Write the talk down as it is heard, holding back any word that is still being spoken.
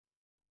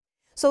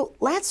So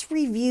let's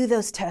review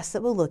those tests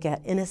that we'll look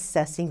at in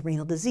assessing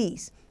renal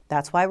disease.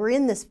 That's why we're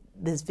in this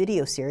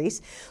video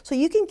series, so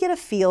you can get a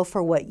feel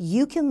for what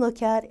you can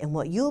look at and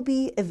what you'll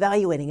be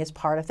evaluating as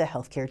part of the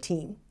healthcare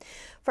team.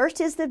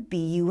 First is the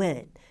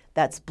BUN.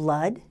 That's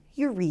blood,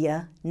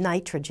 urea,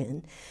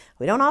 nitrogen.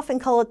 We don't often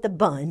call it the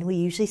BUN, we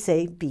usually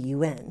say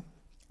BUN.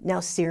 Now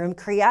serum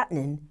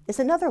creatinine is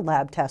another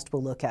lab test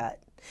we'll look at.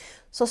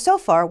 So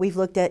far we've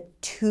looked at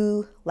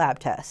 2 lab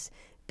tests,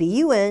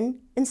 BUN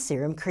and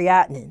serum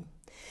creatinine.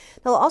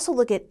 Now we'll also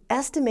look at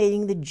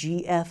estimating the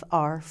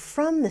GFR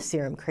from the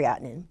serum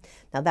creatinine.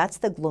 Now that's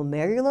the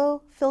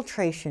glomerular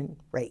filtration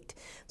rate.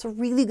 It's a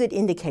really good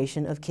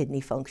indication of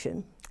kidney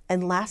function.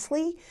 And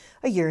lastly,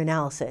 a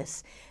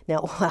urinalysis.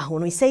 Now,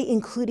 when we say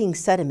including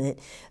sediment,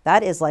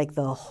 that is like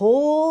the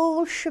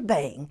whole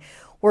shebang.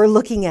 We're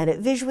looking at it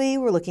visually,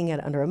 we're looking at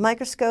it under a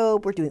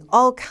microscope, we're doing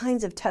all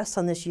kinds of tests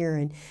on this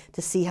urine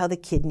to see how the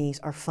kidneys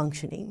are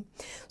functioning.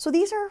 So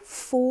these are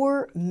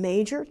 4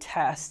 major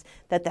tests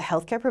that the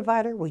healthcare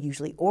provider will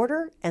usually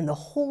order and the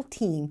whole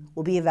team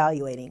will be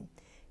evaluating.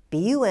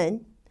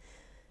 BUN,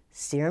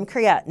 serum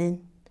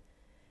creatinine,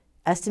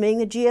 estimating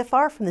the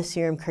GFR from the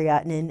serum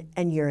creatinine,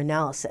 and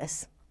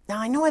urinalysis. Now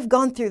I know I've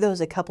gone through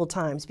those a couple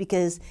times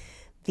because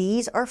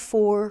these are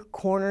 4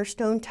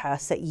 cornerstone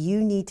tests that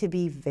you need to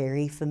be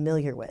very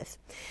familiar with.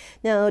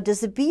 Now,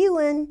 does the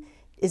BUN,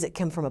 does it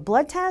come from a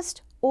blood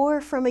test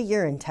or from a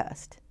urine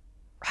test?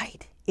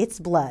 Right, it's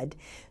blood,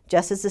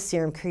 just as the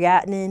serum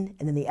creatinine,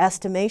 and then the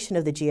estimation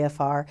of the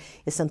GFR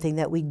is something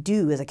that we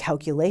do as a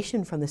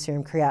calculation from the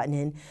serum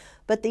creatinine,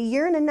 but the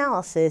urine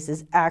analysis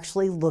is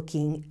actually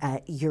looking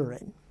at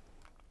urine.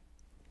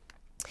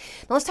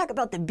 Now let's talk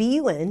about the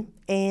BUN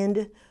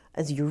and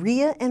as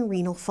urea and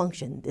renal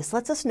function. This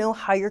lets us know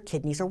how your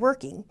kidneys are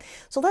working.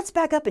 So let's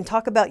back up and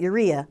talk about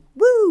urea.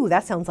 Woo,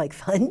 that sounds like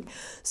fun.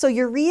 So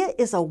urea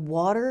is a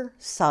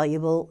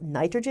water-soluble,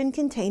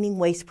 nitrogen-containing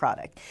waste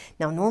product.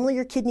 Now normally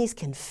your kidneys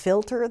can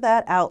filter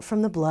that out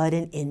from the blood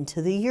and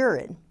into the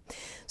urine.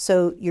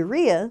 So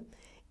urea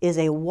is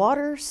a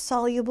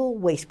water-soluble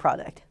waste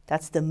product.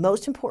 That's the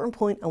most important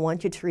point I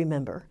want you to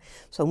remember.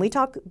 So when we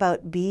talk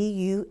about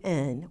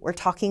BUN, we're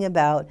talking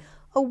about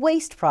a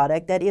waste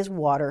product that is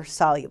water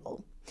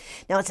soluble.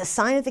 Now it's a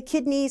sign that the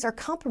kidneys are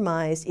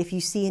compromised if you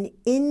see an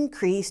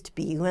increased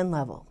BUN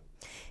level.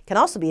 It can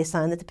also be a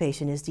sign that the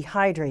patient is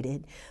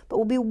dehydrated, but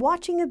we'll be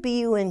watching a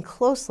BUN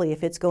closely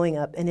if it's going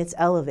up and it's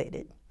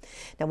elevated.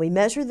 Now we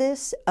measure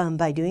this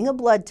by doing a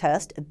blood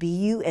test, a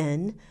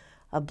BUN,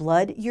 a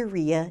blood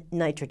urea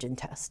nitrogen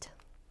test.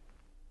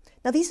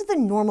 Now these are the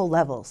normal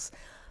levels.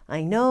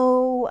 I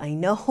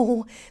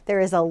know, there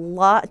is a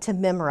lot to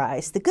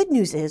memorize. The good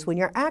news is when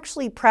you're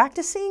actually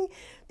practicing,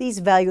 these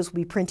values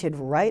will be printed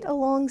right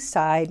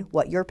alongside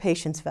what your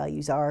patient's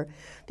values are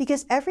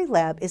because every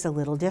lab is a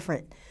little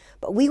different.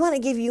 But we want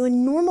to give you a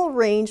normal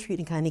range for you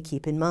to kind of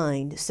keep in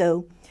mind.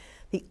 So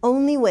the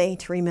only way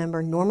to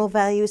remember normal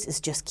values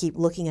is just keep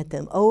looking at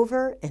them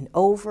over and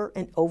over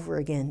and over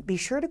again. Be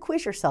sure to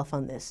quiz yourself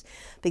on this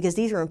because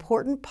these are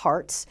important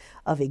parts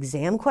of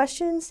exam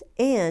questions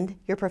and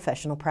your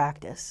professional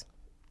practice.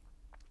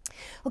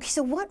 Okay,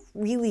 so what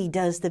really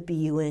does the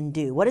BUN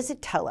do? What does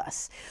it tell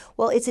us?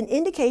 Well, it's an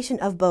indication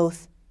of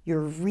both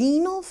your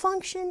renal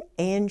function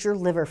and your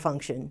liver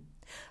function.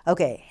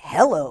 Okay,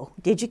 hello,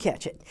 did you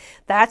catch it?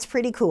 That's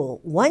pretty cool.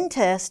 One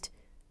test,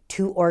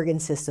 2 organ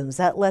systems.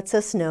 That lets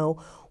us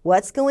know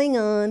what's going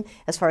on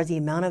as far as the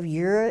amount of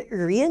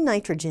urea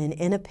nitrogen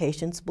in a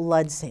patient's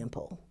blood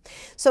sample.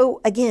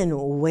 So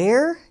again,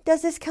 where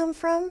does this come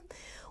from?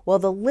 Well,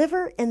 the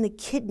liver and the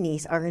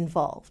kidneys are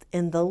involved,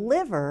 and the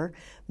liver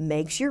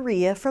makes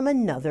urea from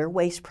another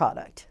waste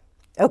product.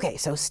 Okay,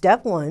 so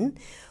step 1,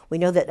 we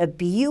know that a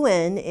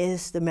BUN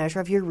is the measure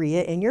of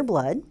urea in your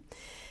blood,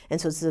 and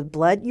so it's the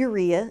blood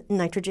urea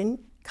nitrogen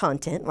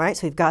content, right?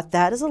 So we've got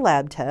that as a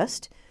lab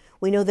test.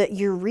 We know that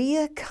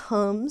urea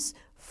comes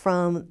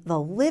from the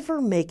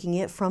liver making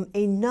it from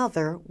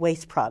another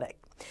waste product.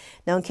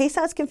 Now, in case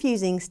that's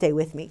confusing, stay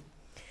with me.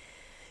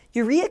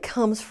 Urea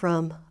comes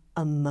from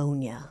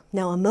ammonia.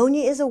 Now,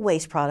 ammonia is a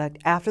waste product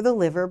after the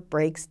liver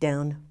breaks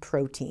down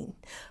protein.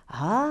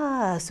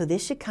 So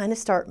this should kind of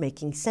start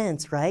making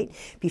sense, right?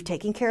 If you've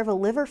taken care of a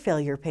liver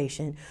failure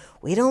patient,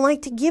 we don't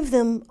like to give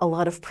them a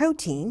lot of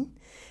protein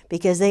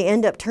because they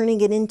end up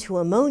turning it into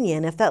ammonia.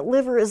 And if that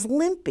liver is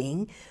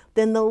limping,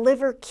 then the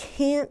liver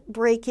can't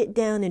break it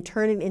down and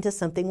turn it into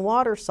something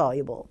water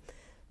soluble.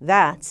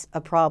 That's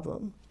a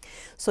problem.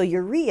 So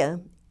urea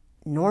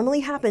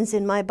normally happens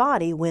in my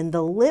body when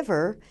the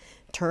liver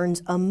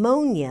turns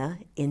ammonia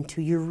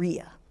into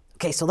urea.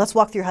 Okay, so let's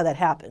walk through how that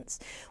happens.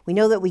 We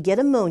know that we get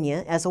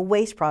ammonia as a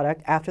waste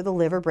product after the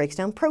liver breaks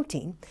down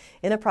protein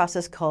in a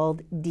process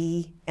called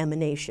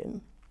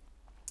deamination.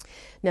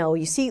 Now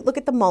you see, look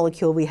at the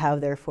molecule we have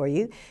there for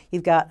you.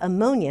 You've got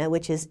ammonia,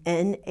 which is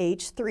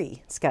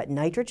NH3. It's got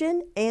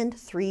nitrogen and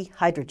 3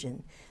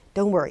 hydrogen.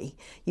 Don't worry,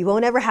 you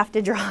won't ever have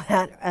to draw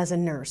that as a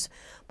nurse,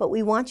 but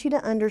we want you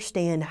to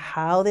understand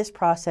how this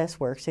process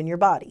works in your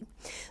body.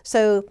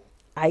 So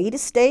I eat a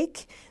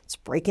steak, It's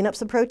breaking up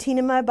some protein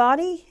in my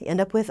body, end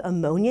up with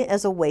ammonia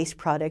as a waste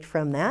product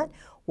from that.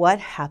 What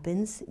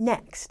happens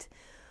next?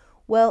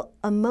 Well,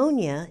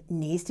 ammonia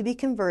needs to be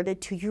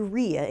converted to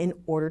urea in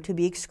order to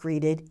be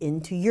excreted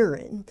into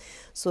urine.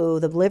 So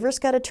the liver's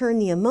got to turn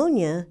the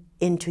ammonia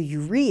into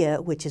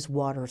urea, which is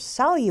water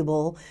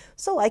soluble,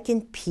 so I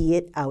can pee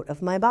it out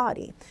of my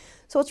body.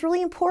 So it's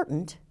really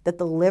important that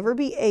the liver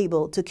be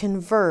able to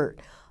convert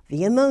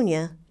the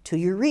ammonia to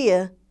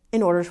urea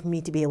in order for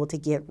me to be able to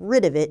get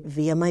rid of it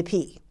via my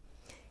pee.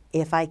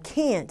 If I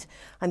can't,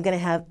 I'm going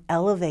to have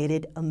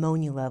elevated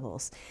ammonia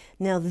levels.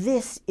 Now,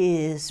 this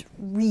is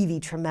really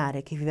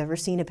traumatic if you've ever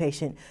seen a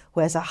patient who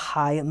has a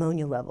high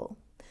ammonia level.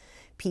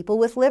 People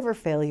with liver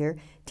failure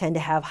tend to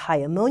have high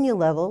ammonia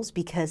levels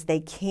because they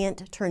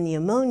can't turn the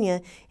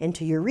ammonia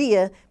into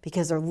urea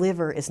because their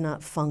liver is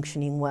not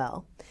functioning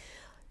well.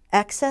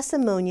 Excess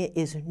ammonia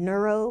is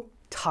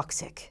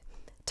neurotoxic.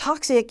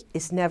 Toxic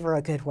is never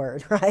a good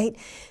word, right?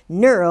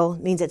 Neuro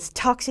means it's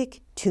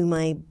toxic to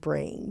my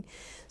brain.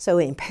 So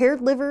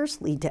impaired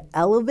livers lead to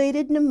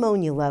elevated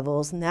ammonia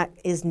levels, and that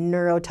is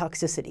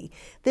neurotoxicity.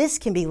 This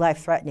can be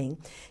life-threatening.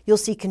 You'll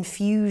see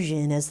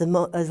confusion as the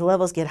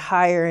levels get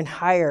higher and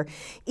higher,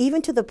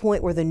 even to the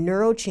point where the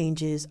neuro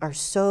changes are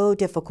so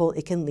difficult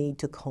it can lead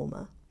to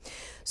coma.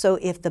 So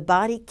if the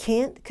body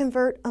can't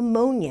convert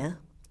ammonia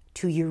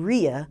to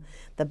urea,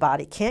 the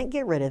body can't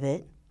get rid of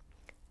it.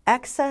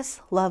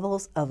 Excess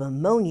levels of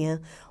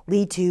ammonia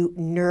lead to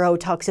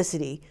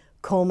neurotoxicity,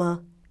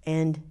 coma,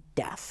 and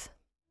death.